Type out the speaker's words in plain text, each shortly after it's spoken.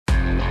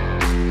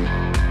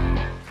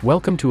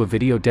Welcome to a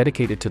video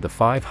dedicated to the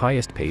 5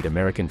 highest paid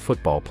American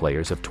football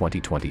players of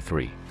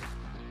 2023.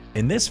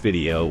 In this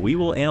video, we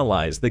will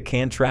analyze the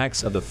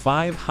contracts of the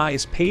 5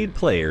 highest paid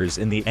players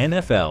in the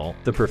NFL,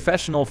 the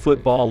Professional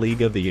Football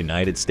League of the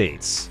United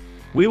States.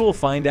 We will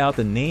find out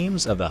the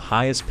names of the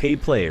highest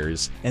paid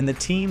players and the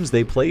teams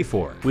they play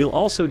for. We'll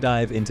also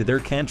dive into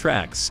their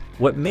contracts,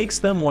 what makes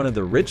them one of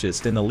the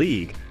richest in the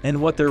league, and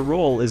what their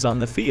role is on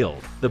the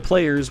field. The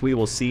players we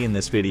will see in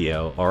this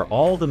video are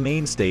all the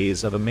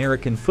mainstays of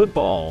American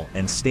football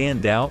and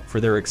stand out for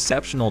their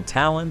exceptional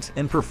talent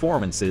and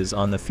performances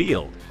on the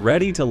field.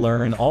 Ready to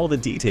learn all the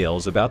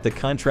details about the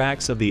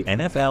contracts of the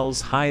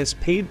NFL's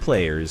highest paid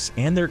players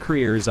and their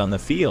careers on the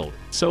field.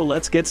 So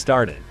let's get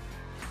started.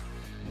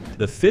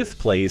 The 5th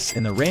place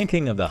in the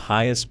ranking of the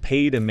highest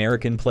paid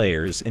American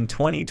players in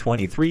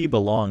 2023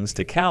 belongs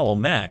to Khalil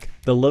Mack,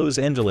 the Los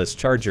Angeles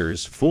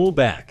Chargers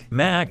fullback.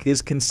 Mack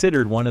is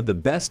considered one of the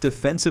best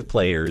defensive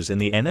players in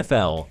the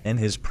NFL, and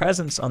his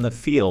presence on the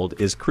field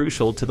is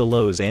crucial to the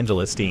Los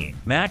Angeles team.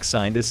 Mack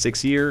signed a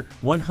 6-year,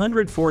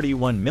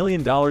 $141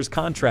 million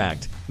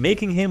contract,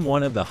 making him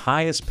one of the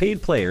highest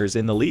paid players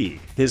in the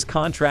league. His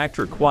contract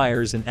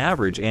requires an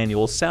average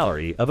annual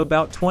salary of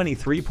about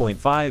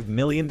 $23.5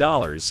 million,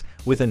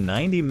 with a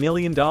 $90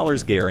 million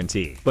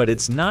guarantee. But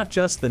it's not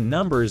just the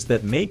numbers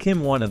that make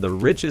him one of the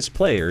richest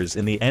players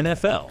in the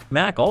NFL.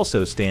 Mack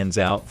also stands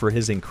out for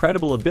his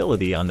incredible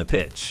ability on the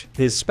pitch.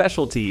 His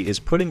specialty is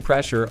putting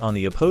pressure on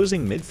the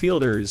opposing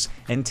midfielders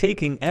and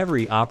taking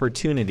every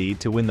opportunity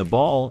to win the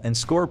ball and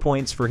score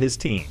points for his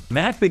team.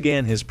 Mack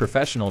began his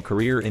professional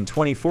career in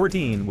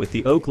 2014 with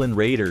the Oakland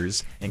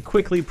Raiders and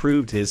quickly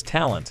proved his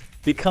talent,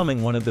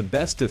 becoming one of the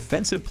best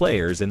defensive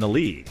players in the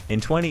league. In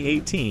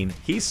 2018,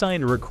 he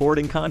signed a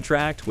recording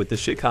contract with the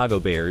Chicago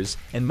Bears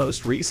and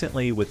most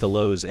recently with the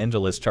Los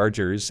Angeles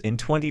Chargers in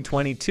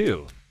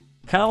 2022.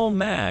 Khalil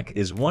Mack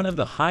is one of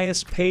the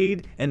highest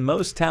paid and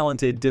most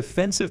talented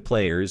defensive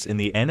players in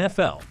the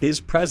NFL.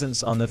 His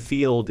presence on the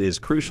field is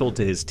crucial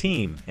to his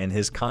team, and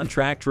his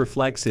contract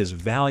reflects his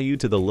value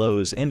to the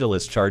Los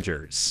Angeles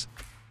Chargers.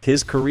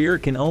 His career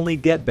can only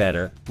get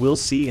better, we'll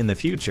see in the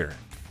future.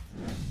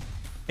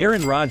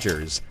 Aaron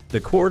Rodgers, the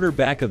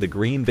quarterback of the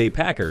Green Bay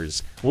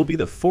Packers, will be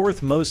the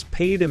 4th most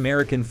paid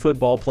American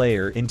football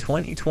player in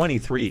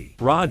 2023.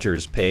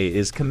 Rodgers' pay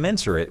is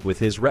commensurate with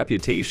his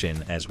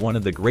reputation as one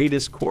of the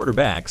greatest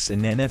quarterbacks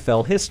in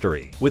NFL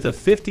history. With a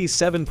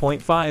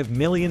 $57.5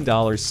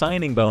 million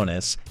signing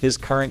bonus, his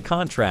current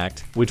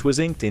contract, which was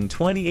inked in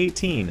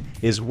 2018,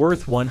 is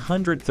worth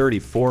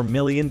 $134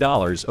 million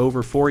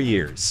over 4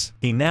 years.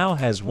 He now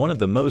has one of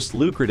the most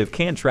lucrative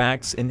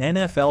contracts in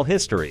NFL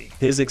history.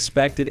 His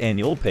expected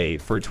annual pay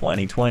for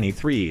 2023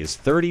 is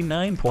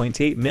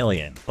 $39.8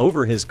 million.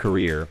 Over his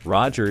career,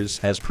 Rodgers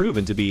has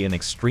proven to be an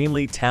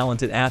extremely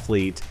talented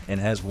athlete and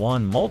has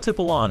won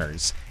multiple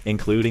honors,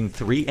 including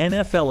 3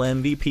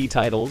 NFL MVP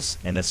titles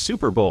and a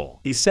Super Bowl.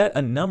 He set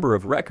a number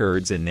of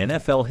records in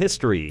NFL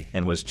history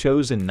and was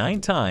chosen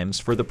 9 times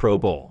for the Pro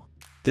Bowl.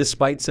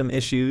 Despite some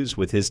issues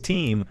with his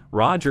team,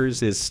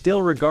 Rodgers is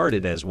still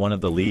regarded as one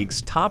of the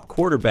league's top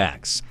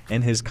quarterbacks,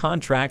 and his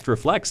contract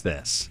reflects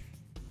this.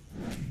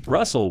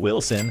 Russell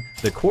Wilson,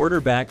 the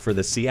quarterback for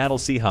the Seattle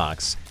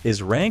Seahawks,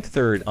 is ranked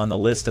 3rd on the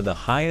list of the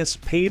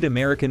highest paid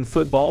American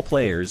football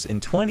players in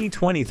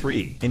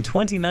 2023. In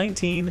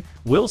 2019,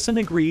 Wilson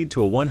agreed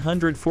to a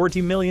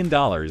 $140 million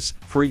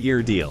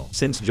 4-year deal.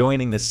 Since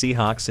joining the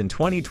Seahawks in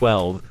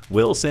 2012,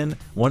 Wilson,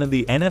 one of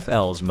the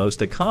NFL's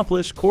most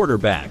accomplished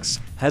quarterbacks,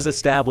 has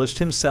established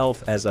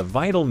himself as a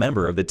vital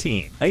member of the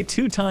team. A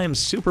 2-time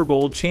Super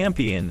Bowl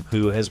champion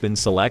who has been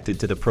selected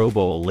to the Pro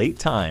Bowl 8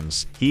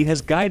 times, he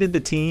has guided the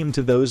team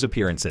to those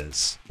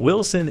appearances.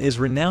 Wilson is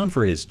renowned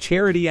for his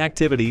charity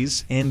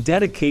activities and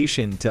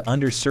dedication to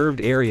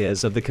underserved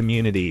areas of the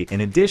community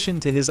in addition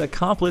to his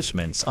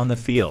accomplishments on the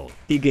field.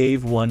 He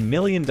gave $1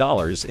 million in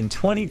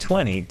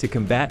 2020 to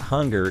combat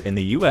hunger in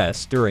the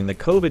U.S. during the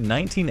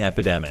COVID-19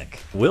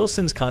 epidemic.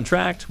 Wilson's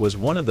contract was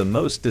one of the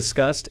most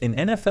discussed in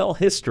NFL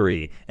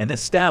history and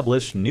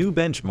established new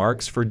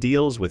benchmarks for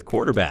deals with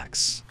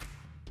quarterbacks.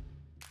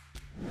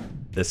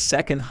 The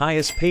 2nd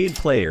highest paid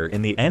player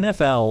in the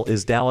NFL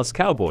is Dallas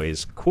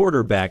Cowboys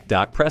quarterback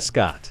Dak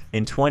Prescott.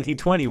 In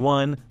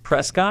 2021,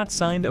 Prescott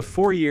signed a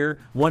 4-year,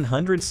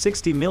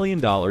 $160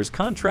 million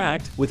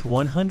contract with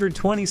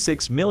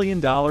 $126 million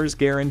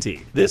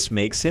guaranteed. This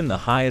makes him the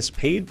highest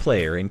paid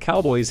player in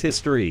Cowboys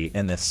history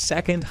and the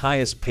 2nd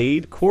highest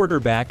paid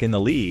quarterback in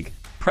the league.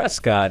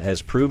 Prescott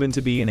has proven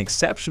to be an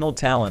exceptional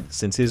talent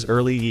since his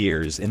early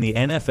years in the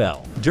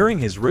NFL. During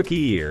his rookie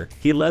year,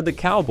 he led the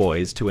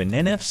Cowboys to an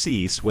NFC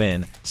East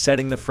win,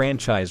 setting the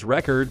franchise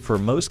record for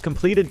most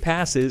completed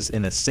passes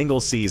in a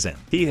single season.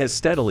 He has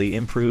steadily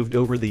improved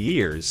over the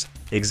years,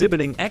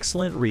 exhibiting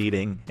excellent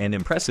reading and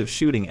impressive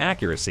shooting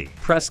accuracy.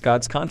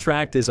 Prescott's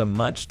contract is a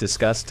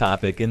much-discussed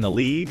topic in the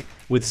league,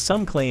 with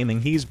some claiming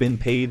he's been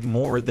paid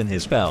more than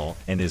his spell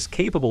and is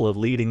capable of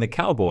leading the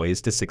Cowboys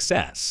to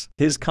success.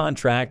 His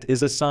contract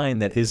is a sign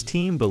that his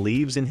team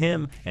believes in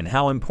him and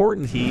how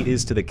important he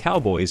is to the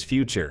Cowboys'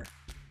 future.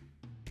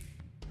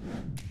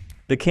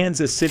 The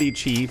Kansas City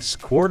Chiefs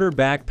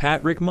quarterback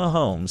Patrick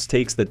Mahomes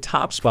takes the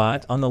top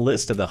spot on the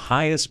list of the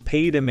highest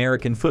paid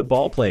American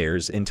football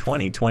players in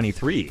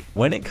 2023.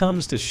 When it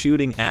comes to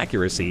shooting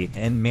accuracy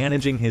and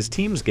managing his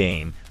team's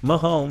game,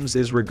 Mahomes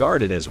is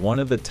regarded as one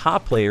of the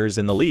top players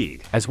in the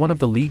league. As one of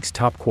the league's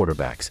top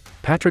quarterbacks,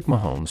 Patrick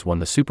Mahomes won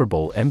the Super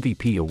Bowl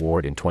MVP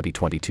award in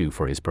 2022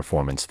 for his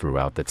performance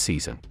throughout that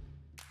season.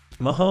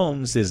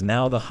 Mahomes is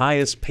now the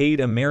highest paid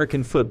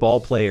American football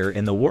player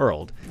in the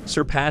world,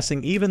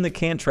 surpassing even the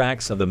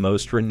contracts of the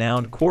most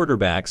renowned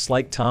quarterbacks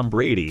like Tom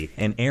Brady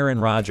and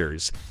Aaron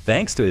Rodgers,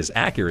 thanks to his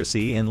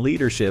accuracy and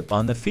leadership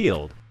on the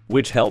field,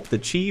 which helped the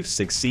Chiefs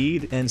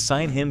succeed and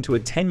sign him to a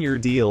 10-year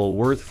deal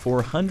worth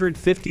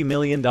 $450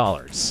 million.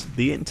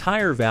 The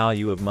entire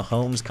value of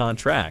Mahomes'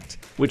 contract,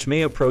 which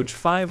may approach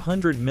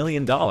 $500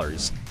 million,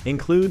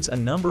 includes a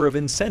number of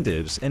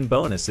incentives and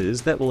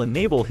bonuses that will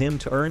enable him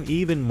to earn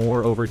even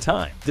more over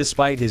time.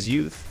 Despite his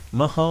youth,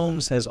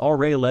 Mahomes has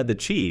already led the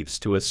Chiefs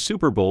to a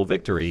Super Bowl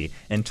victory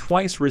and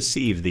twice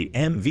received the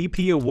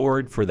MVP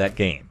award for that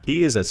game.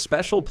 He is a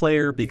special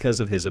player because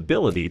of his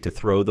ability to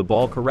throw the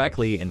ball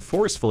correctly and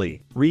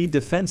forcefully, read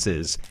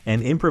defenses,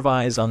 and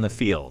improvise on the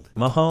field.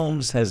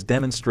 Mahomes has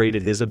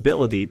demonstrated his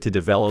ability to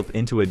develop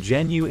into a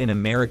genuine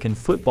American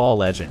football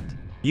legend.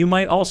 You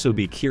might also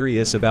be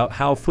curious about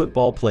how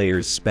football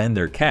players spend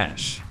their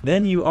cash.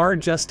 Then you are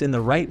just in the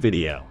right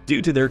video.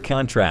 Due to their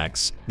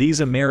contracts,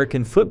 these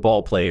American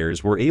football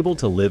players were able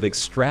to live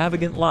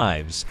extravagant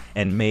lives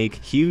and make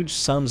huge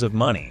sums of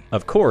money.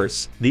 Of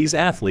course, these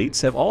athletes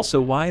have also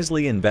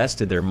wisely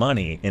invested their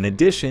money in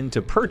addition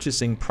to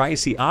purchasing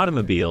pricey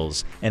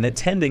automobiles and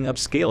attending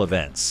upscale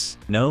events.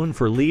 Known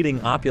for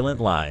leading opulent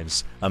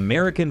lives,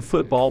 American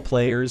football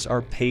players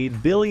are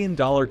paid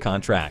billion-dollar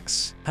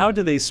contracts. How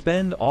do they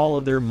spend all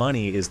of their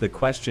money is the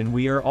question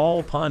we are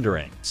all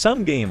pondering.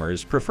 Some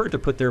gamers prefer to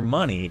put their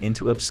money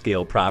into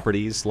upscale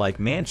properties like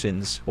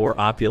mansions or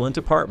opulent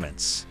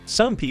apartments.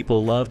 Some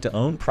people love to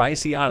own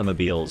pricey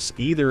automobiles,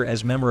 either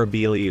as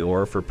memorabilia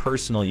or for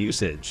personal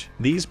usage.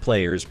 These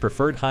players'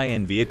 preferred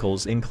high-end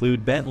vehicles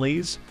include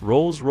Bentleys,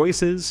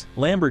 Rolls-Royces,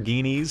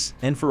 Lamborghinis,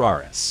 and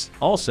Ferraris.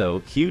 Also,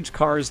 huge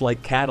cars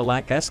like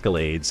Cadillac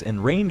Escalades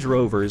and Range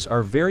Rovers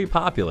are very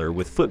popular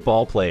with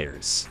football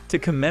players. To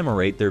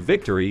commemorate their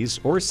victories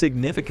or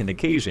significant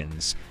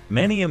occasions,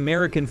 many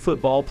American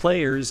football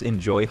players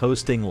enjoy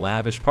hosting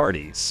lavish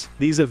parties.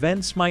 These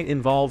events might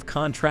involve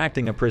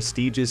contracting a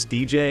prestigious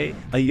DJ,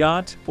 a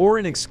yacht, or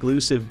an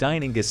exclusive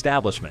dining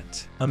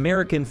establishment.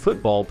 American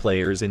football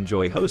players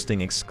enjoy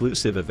hosting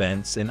exclusive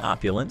events in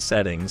opulent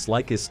settings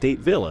like estate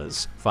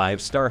villas,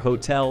 five-star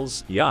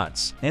hotels,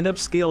 yachts, and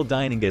upscale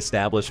dining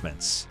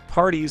establishments.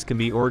 Parties can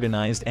be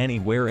organized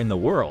anywhere in the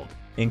world,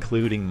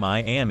 including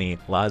Miami,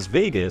 Las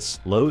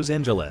Vegas, Los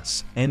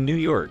Angeles, and New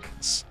York.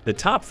 The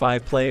top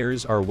 5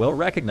 players are well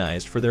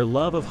recognized for their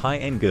love of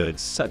high-end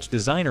goods such as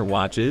designer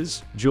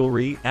watches,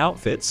 jewelry,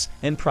 outfits,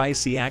 and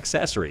pricey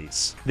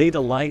accessories. They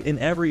delight in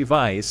every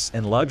vice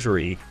and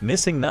luxury,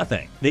 missing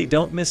nothing. They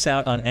don't miss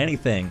out on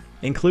anything,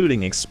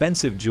 including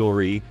expensive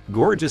jewelry,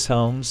 gorgeous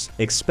homes,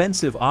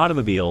 expensive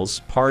automobiles,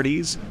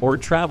 parties, or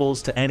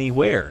travels to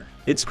anywhere.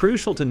 It's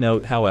crucial to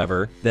note,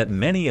 however, that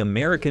many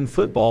American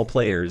football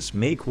players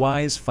make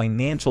wise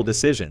financial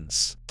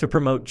decisions. To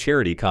promote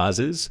charity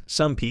causes,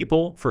 some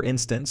people, for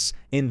instance,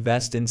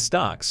 invest in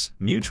stocks,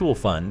 mutual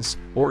funds,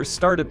 or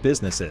startup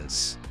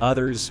businesses.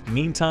 Others,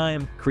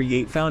 meantime,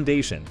 create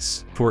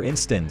foundations. For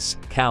instance,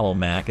 Khalil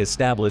Mack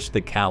established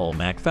the Khalil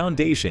Mack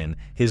Foundation,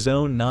 his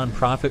own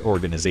nonprofit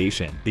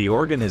organization. The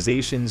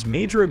organization's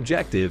major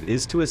objective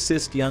is to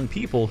assist young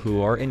people who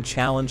are in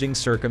challenging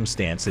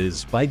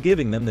circumstances by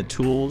giving them the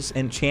tools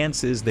and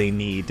chances they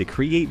need to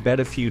create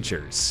better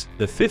futures.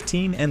 The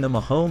 15 and the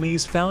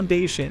Mahomes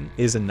Foundation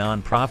is a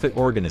nonprofit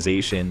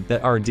organization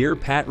that our dear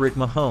Patrick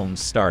Mahomes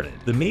started.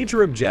 The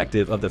major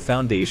objective of the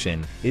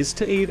foundation is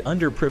to aid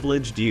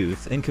underprivileged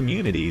youth and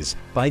communities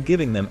by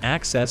giving them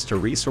access to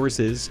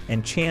resources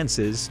and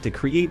chances to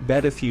create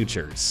better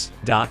futures.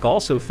 Doc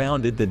also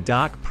founded the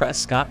Doc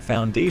Prescott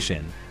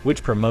Foundation,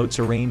 which promotes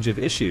a range of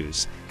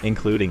issues,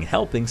 including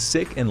helping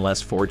sick and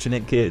less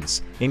fortunate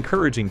kids,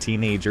 encouraging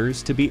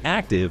teenagers to be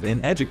active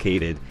and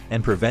educated,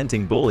 and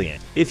preventing bullying.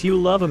 If you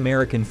love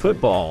American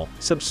football,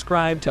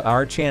 subscribe to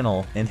our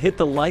channel and hit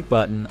the like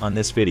button on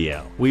this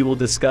video. We will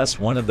discuss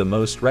one of the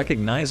most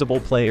recognizable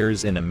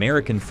players in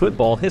American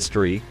football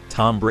history,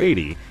 Tom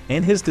Brady,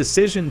 and his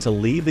decision to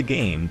leave the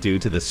game due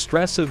to the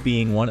stress of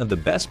being one of the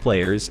best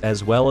players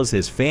as well as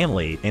his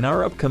family in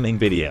our upcoming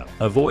video.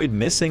 Avoid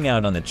missing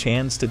out on the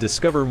chance to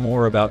discover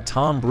more about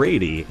Tom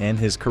Brady and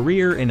his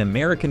career in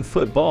American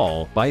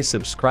football by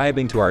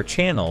subscribing to our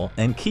channel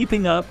and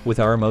keeping up with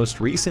our most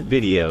recent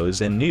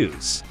videos and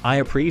news. I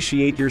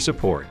appreciate your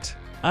support.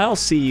 I'll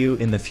see you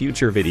in the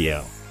future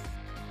video.